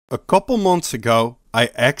A couple months ago, I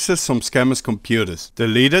accessed some scammers' computers,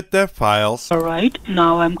 deleted their files. Alright,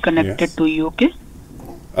 now I'm connected to you, okay?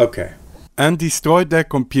 Okay. And destroyed their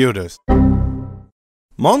computers.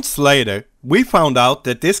 Months later, we found out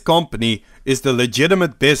that this company is the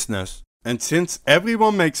legitimate business. And since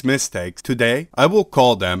everyone makes mistakes, today I will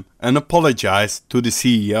call them and apologize to the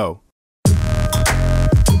CEO.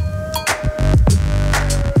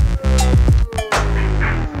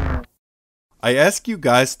 I ask you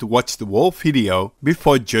guys to watch the whole video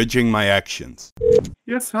before judging my actions.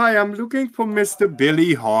 Yes, hi, I'm looking for Mr.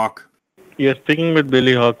 Billy Hawk. You're speaking with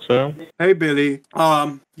Billy Hawk, sir. Hey Billy,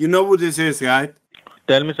 you know who this is, right?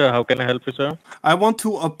 Tell me, sir, how can I help you, sir? I want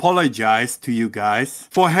to apologize to you guys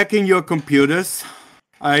for hacking your computers.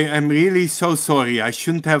 I am really so sorry. I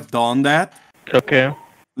shouldn't have done that. Okay.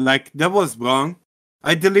 Like, that was wrong.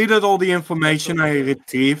 I deleted all the information I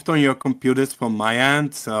retrieved on your computers from my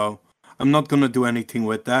end, so I'm not gonna do anything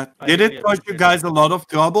with that. Did it cause you guys a lot of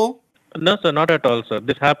trouble? No, sir, not at all, sir.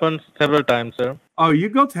 This happened several times, sir. Oh, you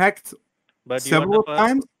got hacked But several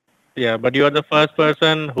times? Yeah, but you are the first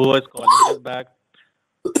person who was calling us back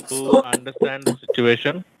to understand the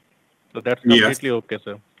situation. So that's completely okay,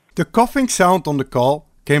 sir. The coughing sound on the call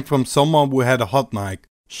came from someone who had a hot mic.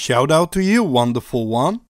 Shout out to you, wonderful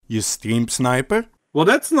one, you stream sniper. Well,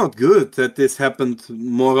 that's not good that this happened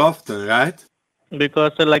more often, right?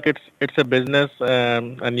 Because like it's a business,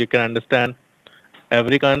 and you can understand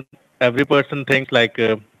every person thinks like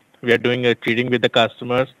we are doing a cheating with the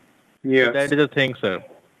customers. Yeah, so that is a thing, sir.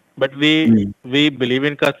 But we believe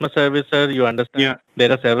in customer service, sir. You understand? Yeah.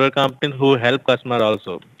 There are several companies who help customer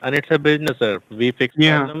also, and it's a business, sir. We fix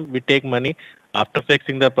problem, we take money after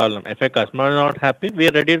fixing the problem. If a customer is not happy, we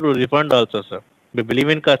are ready to refund also, sir. We believe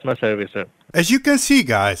in customer service, sir. As you can see,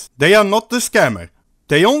 guys, they are not the scammer.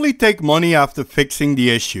 They only take money after fixing the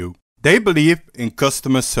issue. They believe in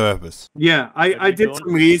customer service. Yeah, I did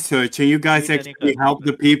some research and you guys actually help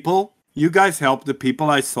the people. You guys help the people,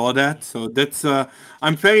 I saw that. So that's,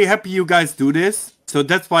 I'm very happy you guys do this. So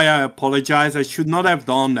that's why I apologize. I should not have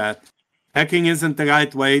done that. Hacking isn't the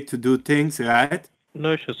right way to do things, right?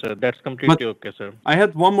 No issue, sir. That's completely okay, sir. I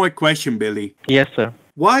had one more question, Billy. Yes, sir.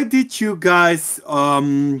 Why did you guys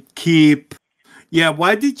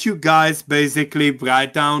why did you guys basically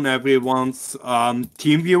write down everyone's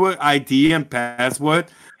TeamViewer ID and password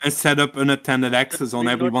and set up unattended access on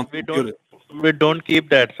everyone's computer? We don't keep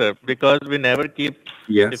that, sir, because we never keep.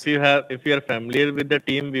 Yes. If you are familiar with the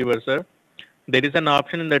TeamViewer, sir, there is an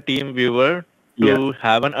option in the TeamViewer to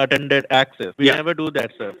have an attended access. We never do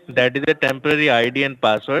that, sir. That is a temporary ID and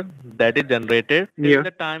password that is generated at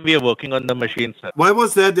the time we are working on the machine, sir. Why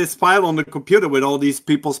was there this file on the computer with all these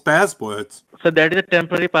people's passwords? So that is a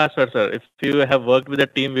temporary password, sir. If you have worked with the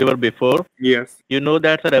TeamViewer before, you know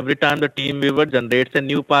that, sir, every time the TeamViewer generates a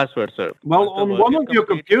new password, sir. Well, on one of your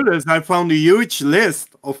computers, I found a huge list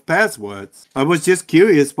of passwords. I was just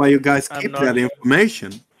curious why you guys keep that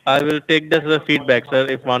information. I will take this as a feedback, sir.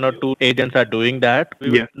 If one or two agents are doing that, we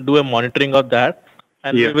will do a monitoring of that,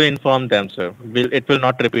 and we will inform them, sir. It will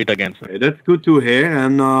not repeat again, sir. That's good to hear.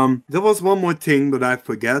 And there was one more thing, but I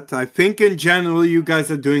forget. I think in general, you guys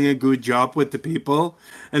are doing a good job with the people.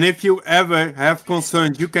 And if you ever have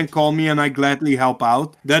concerns, you can call me and I gladly help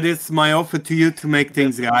out. That is my offer to you to make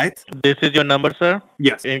things right. This is your number, sir?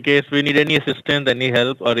 Yes. In case we need any assistance, any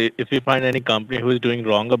help, or if you find any company who is doing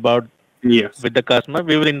wrong about with the customer,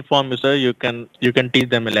 we will inform you, sir. You can teach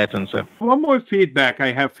them a lesson, sir. One more feedback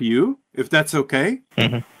I have for you, if that's okay.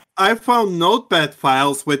 I found notepad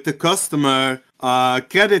files with the customer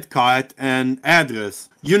credit card and address.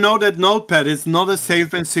 You know that notepad is not a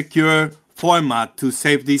safe and secure format to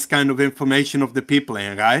save this kind of information of the people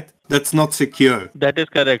in, right? That's not secure. That is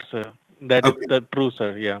correct, sir. That is the true,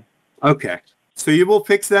 sir. Yeah. Okay. So you will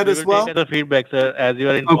fix that as well? We will take the feedback, sir, as you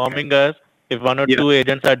are informing us. If one or two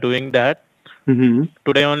agents are doing that,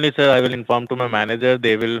 today only, sir, I will inform to my manager.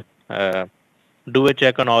 They will do a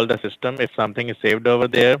check on all the system. If something is saved over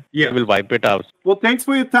there, we will wipe it out. Well, thanks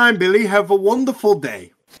for your time, Billy. Have a wonderful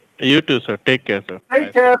day. You too, sir. Take care, sir.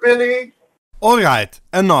 Take care, Billy. Alright,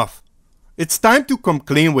 enough. It's time to come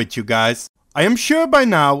clean with you guys. I am sure by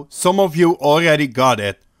now some of you already got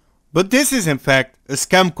it. But this is in fact a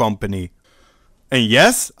scam company. And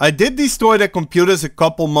yes, I did destroy their computers a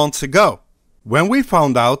couple months ago. When we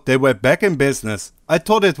found out they were back in business, I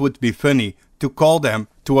thought it would be funny to call them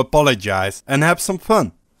to apologize and have some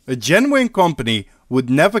fun. A genuine company would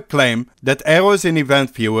never claim that errors in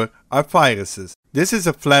Event Viewer are viruses. This is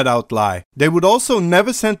a flat out lie. They would also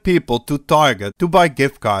never send people to Target to buy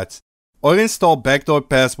gift cards or install backdoor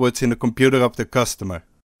passwords in the computer of the customer.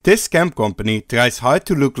 This scam company tries hard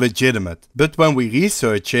to look legitimate, but when we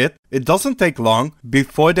research it, it doesn't take long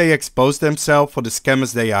before they expose themselves for the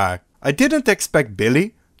scammers they are. I didn't expect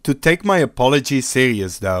Billy to take my apology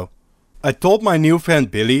serious though. I told my new friend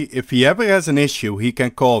Billy if he ever has an issue he can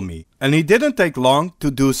call me, and he didn't take long to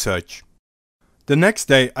do such. The next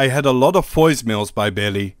day I had a lot of voicemails by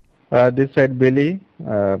Billy. This side Billy,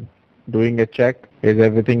 doing a check. Is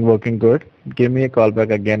everything working good? Give me a call back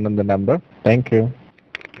again on the number. Thank you.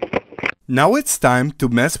 Now it's time to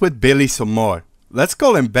mess with Billy some more. Let's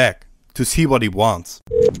call him back to see what he wants.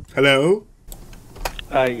 Hello?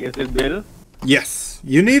 Hi, is it Bill? Yes,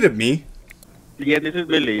 you needed me. Yeah, this is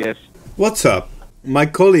Billy, yes. What's up? My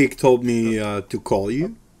colleague told me to call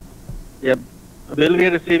you. Yep. Bill, we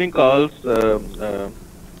are receiving calls, the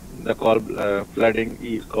call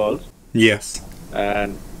flooding calls, Yes.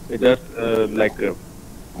 and it just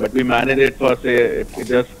but we manage it for say, it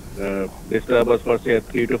just disturb us for say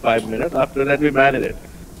 3 to 5 minutes. After that we manage it.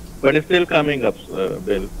 But it's still coming up,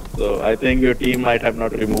 Bill. So I think your team might have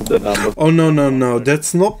not removed the number. Oh no,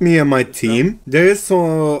 that's not me and my team. There is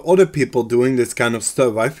other people doing this kind of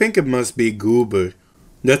stuff. I think it must be Goober.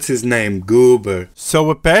 That's his name, Goober.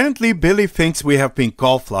 So apparently Billy thinks we have been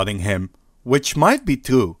call flooding him, which might be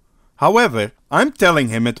true. However, I'm telling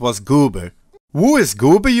him it was Goober. Who is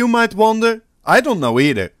Goober, you might wonder? I don't know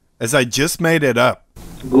either, as I just made it up.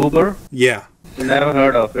 Goober? Yeah. Never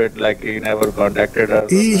heard of it, like he never contacted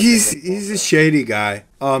us. He's a shady guy.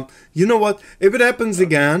 You know what? If it happens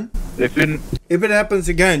again, If it happens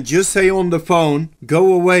again, just say on the phone,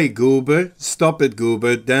 "Go away, Goober. Stop it,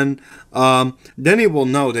 Goober." Then he will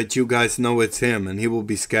know that you guys know it's him, and he will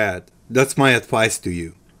be scared. That's my advice to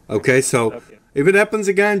you. Okay, so if it happens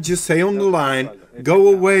again, just say on the line, "Go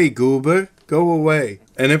away, Goober. Go away."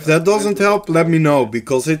 And if that doesn't help, let me know,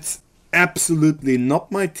 because it's absolutely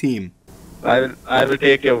not my team. I will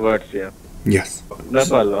take your words here. Yes. That's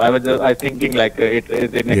all. I was thinking like it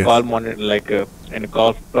in a call monitor, like in a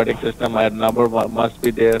call flooding system, my number must be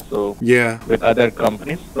there. So Yeah. with other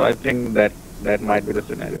companies, so I think that might be the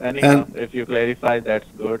scenario. Anyhow, if you clarify, that's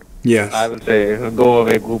good. Yes. I will say go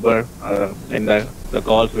away, Goober, in the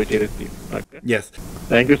calls which you receive. Okay. Yes.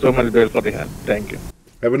 Thank you so much, Bill, for the help. Thank you.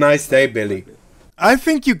 Have a nice day, Billy. I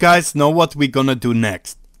think you guys know what we're gonna do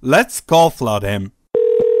next. Let's call flood him.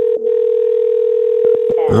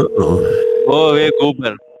 Go away,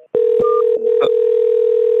 Goober.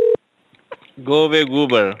 Go away,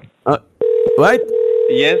 Goober. What?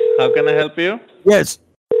 Yes, how can I help you? Yes.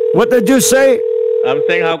 What did you say? I'm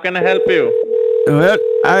saying, how can I help you? Well,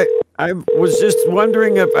 I was just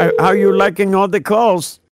wondering how you're liking all the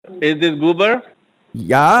calls. Is this Goober?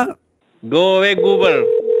 Yeah? Go away, Goober.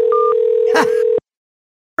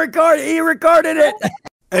 He recorded it.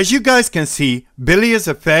 As you guys can see, Billy is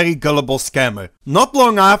a very gullible scammer. Not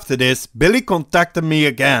long after this, Billy contacted me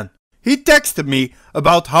again. He texted me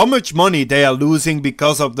about how much money they are losing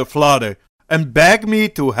because of the flooder and begged me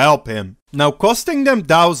to help him. Now, costing them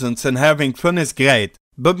thousands and having fun is great,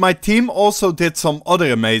 but my team also did some other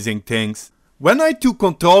amazing things. When I took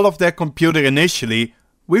control of their computer initially,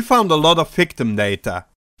 we found a lot of victim data.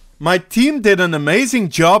 My team did an amazing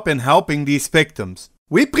job in helping these victims.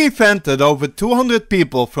 We prevented over 200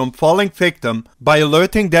 people from falling victim by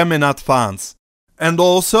alerting them in advance, and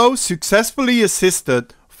also successfully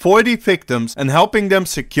assisted 40 victims and helping them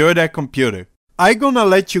secure their computer. I'm gonna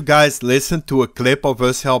let you guys listen to a clip of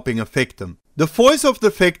us helping a victim. The voice of the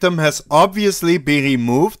victim has obviously been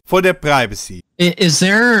removed for their privacy. Is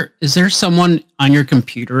there someone on your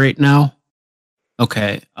computer right now?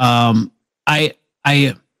 Okay. I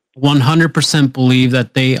 100% believe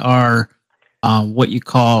that they are what you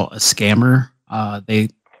call a scammer. They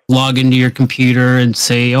log into your computer and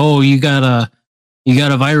say, "Oh, you got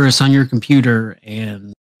a virus on your computer,"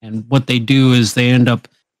 and what they do is they end up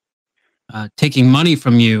taking money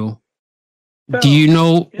from you. Do you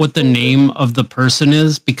know what the name of the person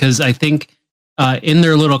is? Because I think in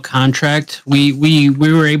their little contract, we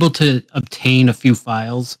were able to obtain a few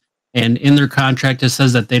files, and in their contract it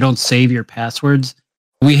says that they don't save your passwords.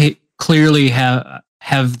 We clearly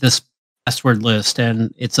have this password list,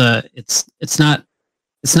 and it's not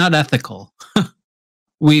ethical.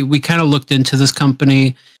 We kind of looked into this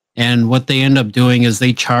company, and what they end up doing is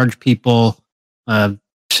they charge people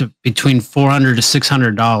between $400 to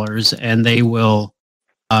 $600, and they will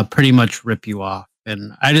pretty much rip you off.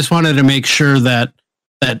 And I just wanted to make sure that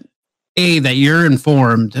A, that you're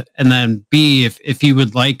informed, and then B, if you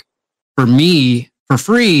would like for me for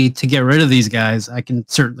free to get rid of these guys, I can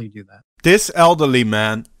certainly do that. This elderly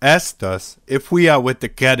man asked us if we are with the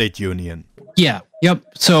credit union. Yeah, yep.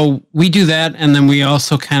 So we do that, and then we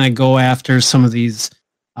also kind of go after some of these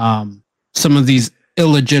some of these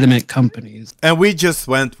illegitimate companies. And we just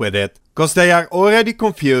went with it, cause they are already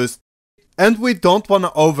confused and we don't wanna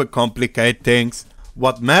overcomplicate things.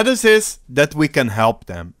 What matters is that we can help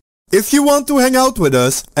them. If you want to hang out with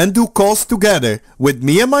us and do calls together with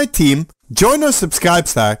me and my team, join our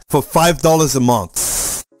Subscribestar for $5 a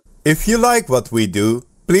month. If you like what we do,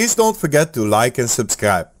 please don't forget to like and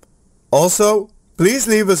subscribe. Also, please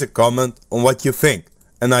leave us a comment on what you think,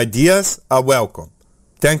 and ideas are welcome.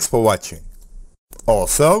 Thanks for watching.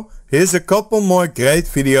 Also, here's a couple more great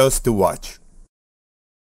videos to watch.